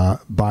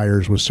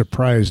buyers was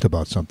surprised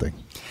about something.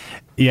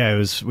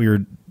 Yeah, we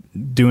were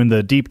doing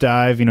the deep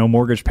dive,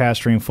 mortgage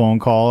pastoring phone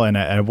call. And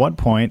at one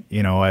point,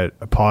 I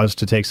paused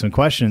to take some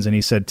questions, and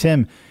he said,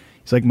 Tim,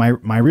 he's like,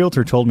 my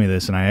realtor told me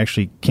this and I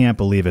actually can't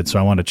believe it. So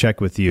I want to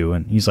check with you.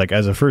 And he's like,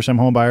 as a first time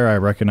home buyer, I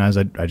recognize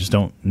I just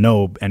don't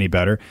know any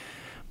better.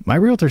 My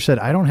realtor said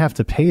I don't have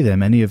to pay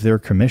them any of their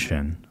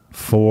commission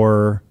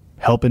for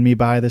helping me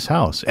buy this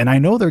house. And I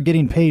know they're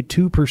getting paid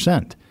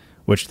 2%,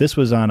 which this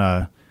was on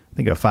I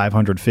think a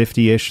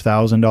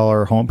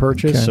 $550,000-ish home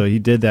purchase. Okay. So he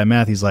did that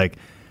math. He's like,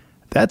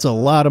 that's a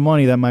lot of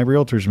money that my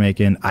realtor's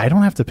making. I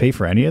don't have to pay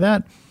for any of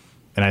that.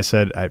 And I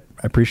said, I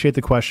appreciate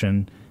the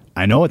question.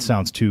 I know it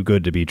sounds too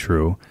good to be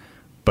true,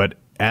 but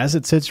as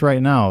it sits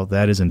right now,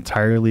 that is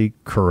entirely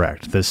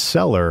correct. The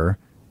seller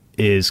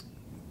is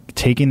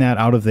taking that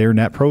out of their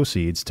net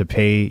proceeds to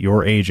pay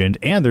your agent,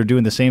 and they're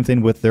doing the same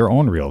thing with their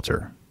own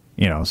realtor.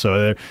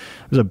 So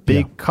there's a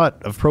big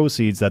cut of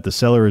proceeds that the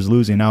seller is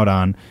losing out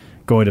on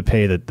going to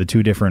pay the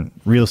two different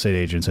real estate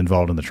agents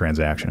involved in the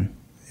transaction.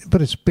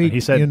 But it's baked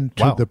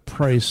into the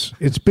price.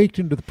 It's baked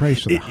into the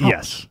price of the house.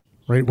 Yes.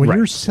 Right? When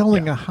you're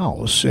selling a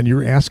house and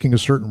you're asking a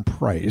certain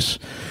price,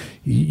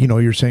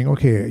 you're saying,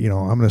 okay, I'm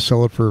going to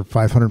sell it for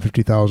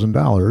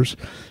 $550,000.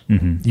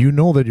 Mm-hmm. You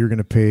know that you're going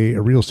to pay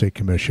a real estate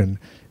commission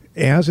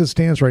as it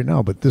stands right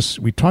now. But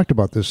we talked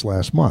about this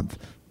last month.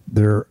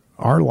 There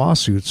are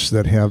lawsuits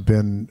that have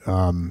been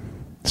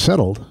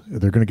settled.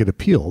 They're going to get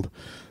appealed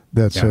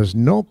that says,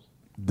 nope,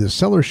 the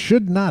seller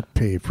should not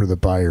pay for the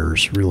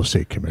buyer's real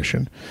estate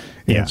commission.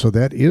 And so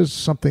that is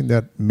something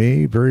that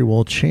may very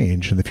well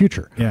change in the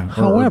future. Yeah.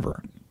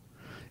 However,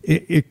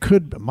 it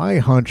could, my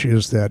hunch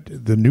is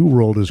that the new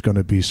world is going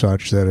to be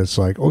such that it's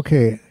like,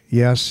 okay,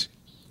 yes,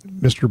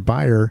 Mr.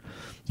 Buyer,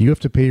 you have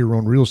to pay your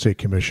own real estate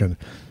commission,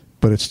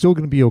 but it's still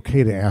going to be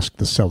okay to ask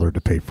the seller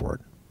to pay for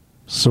it.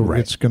 So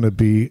it's going to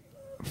be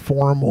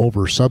form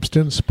over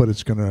substance, but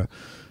it's going to,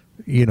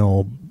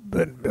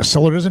 a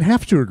seller doesn't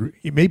have to agree.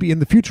 Maybe in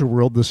the future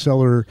world, the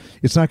seller,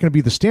 it's not going to be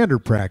the standard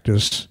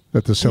practice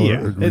that the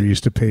seller agrees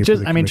to pay for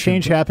the commission.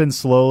 Change happens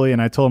slowly,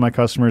 and I told my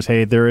customers,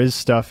 hey, there is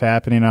stuff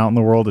happening out in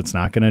the world. It's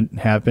not going to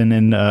happen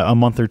in a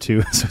month or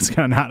two, so it's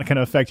not going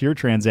to affect your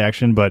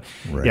transaction. But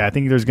I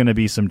think there's going to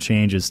be some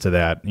changes to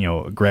that,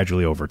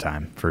 gradually over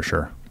time, for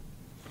sure.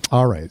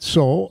 All right.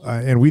 So,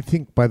 and we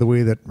think, by the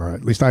way, that, or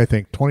at least I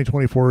think,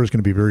 2024 is going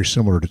to be very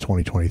similar to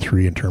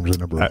 2023 in terms of the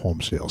number of home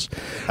sales.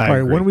 All right.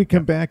 Agree. When we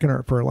come back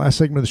for our last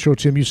segment of the show,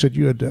 Tim, you said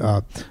you had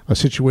a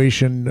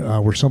situation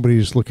where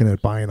somebody's looking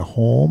at buying a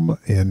home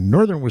in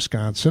northern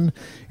Wisconsin,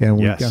 and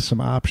we've got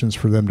some options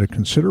for them to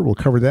consider. We'll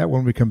cover that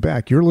when we come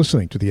back. You're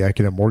listening to the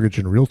Accunet Mortgage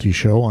and Realty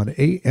Show on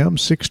AM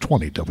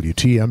 620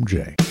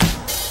 WTMJ.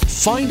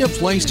 Find a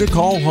place to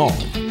call home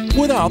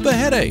without the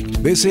headache.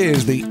 This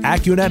is the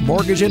Accunet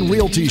Mortgage and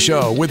Realty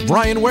Show with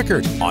Brian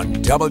Wickert on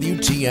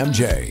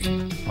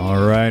WTMJ.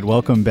 All right,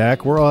 welcome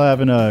back. We're all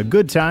having a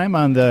good time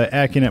on the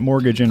Accunet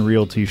Mortgage and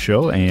Realty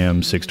Show,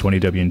 AM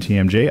 620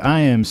 WTMJ. I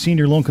am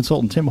Senior Loan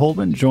Consultant Tim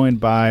Holdmann, joined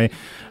by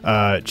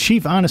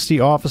Chief Honesty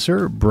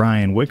Officer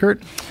Brian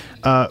Wickert.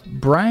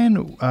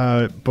 Brian,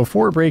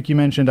 before break, you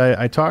mentioned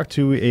I talked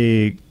to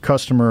a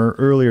customer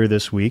earlier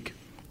this week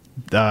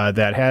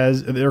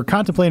they're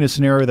contemplating a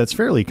scenario that's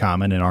fairly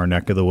common in our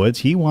neck of the woods.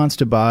 He wants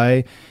to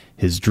buy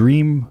his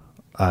dream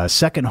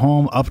second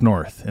home up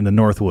north in the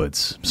North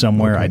Woods,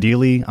 somewhere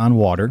ideally on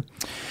water.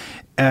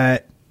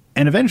 And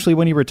eventually,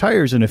 when he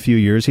retires in a few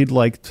years, he'd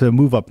like to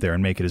move up there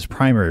and make it his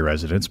primary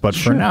residence. But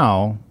for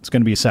now, it's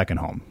going to be a second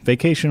home.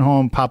 Vacation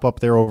home, pop up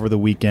there over the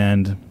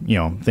weekend,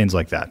 things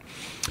like that.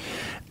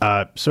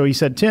 So he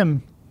said,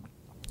 Tim,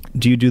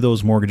 do you do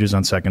those mortgages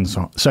on second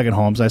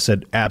homes? I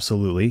said,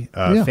 absolutely.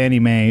 Fannie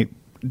Mae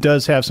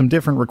does have some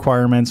different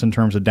requirements in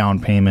terms of down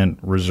payment,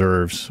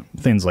 reserves,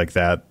 things like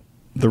that.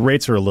 The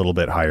rates are a little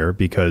bit higher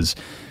because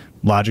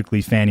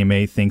logically Fannie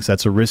Mae thinks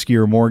that's a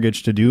riskier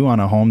mortgage to do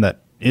on a home that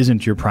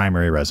isn't your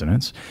primary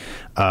residence.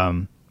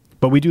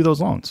 But we do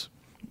those loans.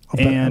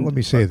 And let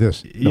me say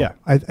this.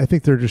 I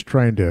think they're just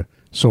trying to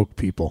soak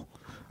people.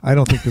 I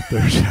don't think that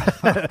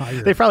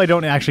there's they probably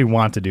don't actually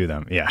want to do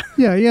them. Yeah.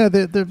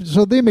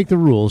 So they make the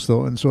rules,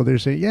 though, and so they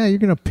say, you're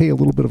going to pay a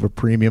little bit of a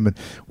premium, and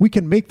we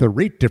can make the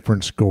rate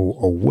difference go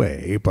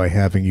away by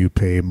having you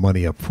pay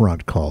money up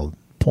front called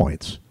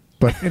points.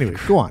 But anyway,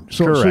 go on.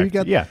 So you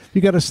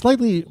got a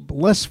slightly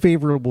less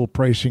favorable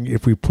pricing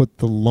if we put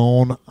the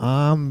loan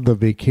on the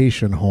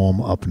vacation home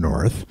up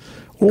north.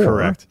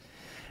 Correct.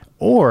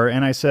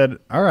 And I said,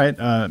 all right,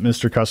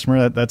 Mr.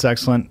 Customer, that's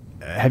excellent.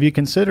 Have you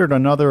considered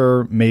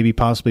another, maybe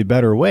possibly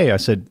better way? I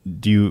said,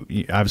 do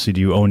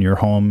you own your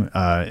home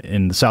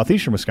in the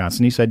southeastern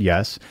Wisconsin? He said,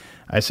 yes.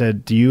 I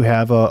said, do you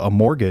have a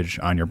mortgage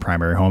on your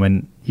primary home?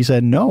 And he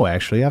said, no,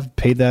 actually. I've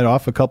paid that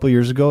off a couple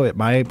years ago.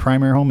 My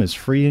primary home is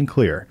free and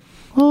clear.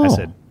 I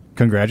said,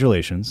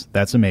 congratulations.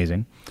 That's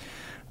amazing.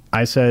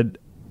 I said,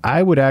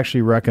 I would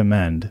actually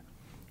recommend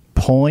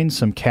pulling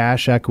some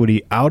cash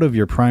equity out of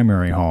your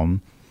primary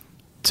home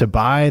to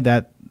buy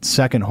that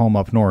second home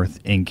up north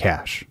in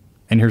cash.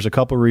 And here's a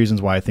couple of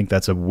reasons why I think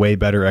that's a way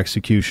better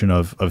execution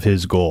of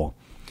his goal.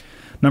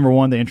 Number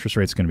one, the interest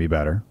rate's going to be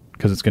better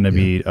because it's going to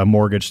be a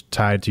mortgage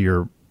tied to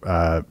your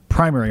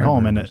primary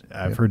home. And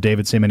I've heard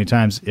David say many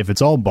times, if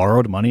it's all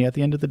borrowed money at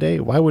the end of the day,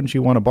 why wouldn't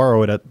you want to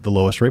borrow it at the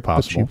lowest rate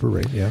possible? The cheaper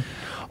rate, yeah.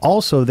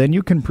 Also, then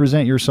you can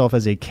present yourself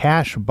as a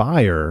cash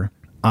buyer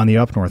on the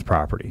up north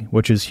property,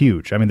 which is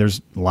huge. I mean,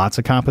 there's lots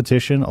of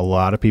competition. A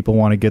lot of people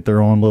want to get their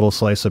own little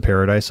slice of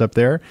paradise up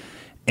there.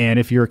 And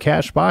if you're a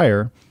cash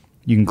buyer,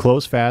 you can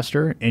close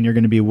faster, and you're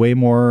going to be way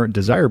more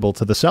desirable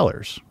to the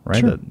sellers, right?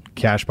 Sure. The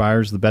cash buyer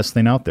is the best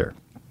thing out there.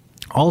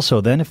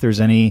 Also, then if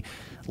there's any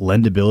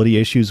lendability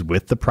issues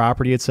with the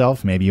property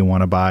itself, maybe you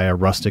want to buy a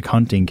rustic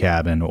hunting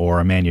cabin or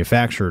a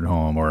manufactured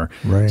home or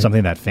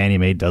something that Fannie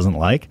Mae doesn't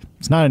like,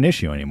 it's not an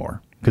issue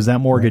anymore because that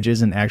mortgage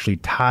isn't actually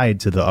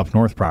tied to the up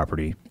north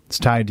property. It's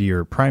tied to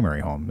your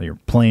primary home, your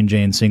plain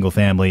Jane single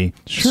family,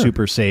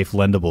 super safe,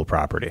 lendable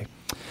property.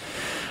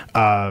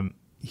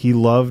 He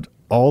loved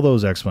all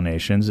those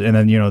explanations. And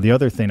then, the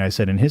other thing I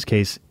said in his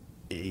case,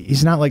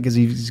 he's not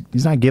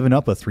giving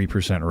up a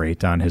 3%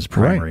 rate on his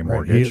primary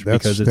mortgage.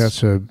 That is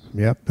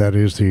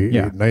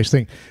the nice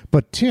thing.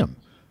 But Tim,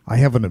 I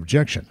have an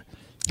objection.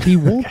 He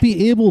won't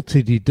be able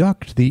to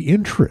deduct the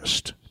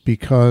interest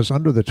because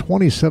under the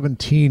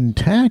 2017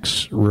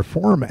 Tax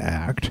Reform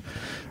Act,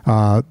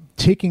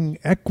 taking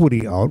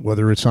equity out,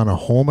 whether it's on a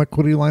home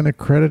equity line of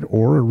credit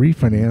or a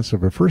refinance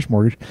of a first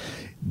mortgage,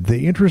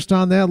 the interest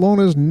on that loan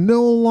is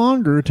no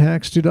longer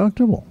tax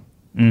deductible.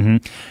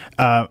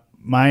 Mm-hmm.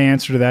 My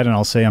answer to that, and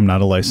I'll say I'm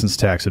not a licensed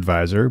tax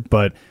advisor,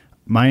 but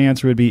my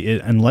answer would be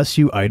unless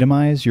you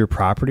itemize your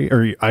property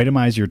or you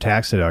itemize your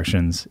tax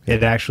deductions,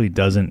 it actually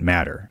doesn't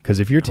matter. Because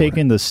if you're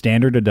taking the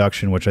standard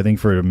deduction, which I think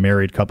for a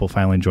married couple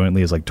filing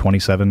jointly is like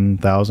 $27,000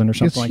 or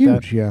something it's like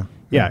huge, that.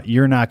 Yeah,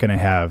 you're not going to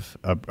have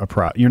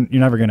you're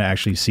never going to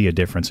actually see a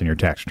difference in your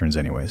tax returns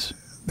anyways.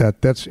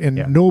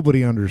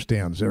 Nobody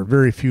understands. There are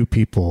very few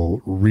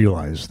people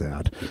realize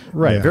that.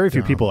 Right. Very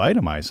few people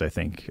itemize, I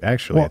think,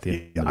 actually, at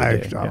the end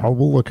of the day. I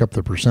will look up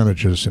the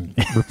percentages and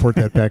report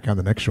that back on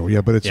the next show.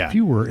 Yeah, but it's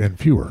fewer and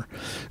fewer.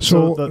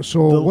 So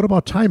what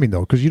about timing,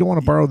 though? Because you don't want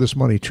to borrow this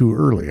money too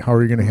early. How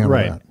are you going to handle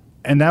that?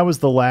 And that was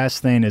the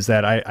last thing is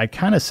that I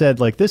kind of said,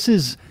 this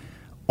is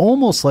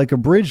almost like a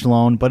bridge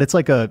loan, but it's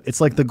like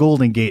the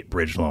Golden Gate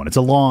bridge loan. It's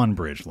a lawn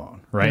bridge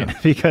loan, right? Yeah.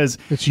 Because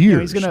it's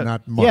years,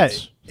 not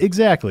months. Yeah,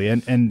 exactly.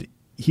 And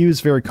he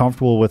was very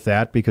comfortable with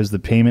that because the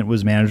payment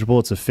was manageable.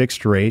 It's a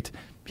fixed rate.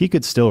 He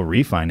could still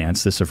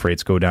refinance this if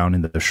rates go down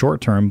in the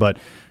short term, but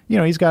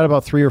he's got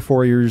about 3 or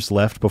 4 years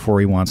left before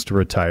he wants to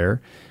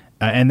retire.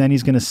 And then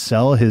he's going to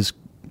sell his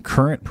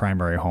current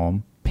primary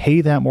home,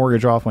 pay that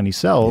mortgage off when he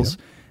sells,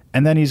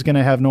 and then he's going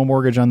to have no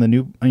mortgage on the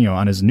new,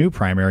 on his new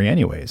primary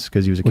anyways,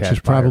 because he was a cash buyer. Which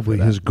is probably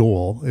his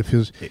goal. If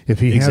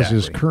he has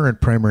his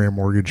current primary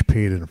mortgage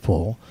paid in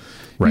full,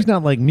 he's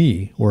not like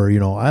me, where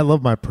I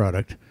love my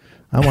product.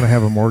 I want to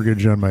have a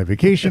mortgage on my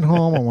vacation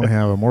home. I want to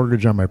have a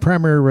mortgage on my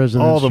primary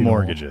residence. All the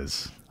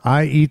mortgages.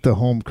 I eat the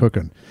home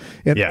cooking,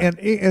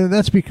 and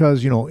that's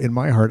because in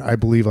my heart I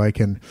believe I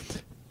can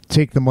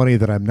take the money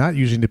that I'm not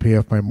using to pay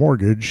off my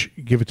mortgage,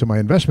 give it to my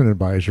investment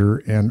advisor,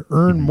 and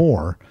earn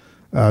more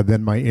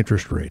than my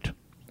interest rate.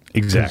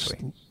 Exactly.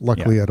 Because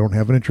luckily, I don't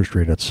have an interest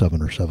rate at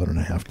 7 or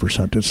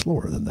 7.5%. It's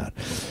lower than that.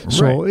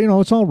 So,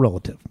 it's all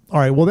relative. All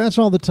right. Well, that's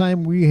all the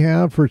time we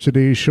have for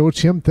today's show.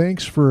 Tim,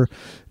 thanks for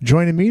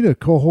joining me to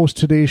co-host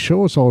today's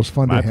show. It's always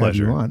fun to have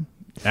you on.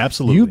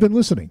 Absolutely. You've been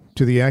listening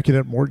to the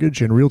Accunet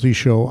Mortgage and Realty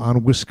Show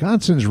on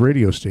Wisconsin's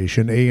radio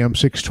station, AM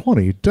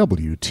 620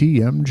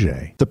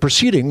 WTMJ. The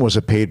proceeding was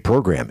a paid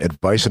program.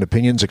 Advice and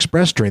opinions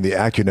expressed during the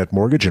Accunet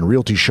Mortgage and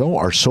Realty Show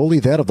are solely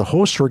that of the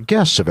hosts or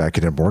guests of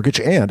Accunet Mortgage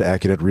and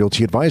Accunet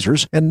Realty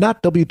Advisors, and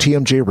not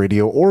WTMJ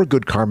Radio or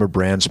Good Karma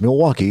Brands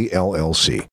Milwaukee, LLC.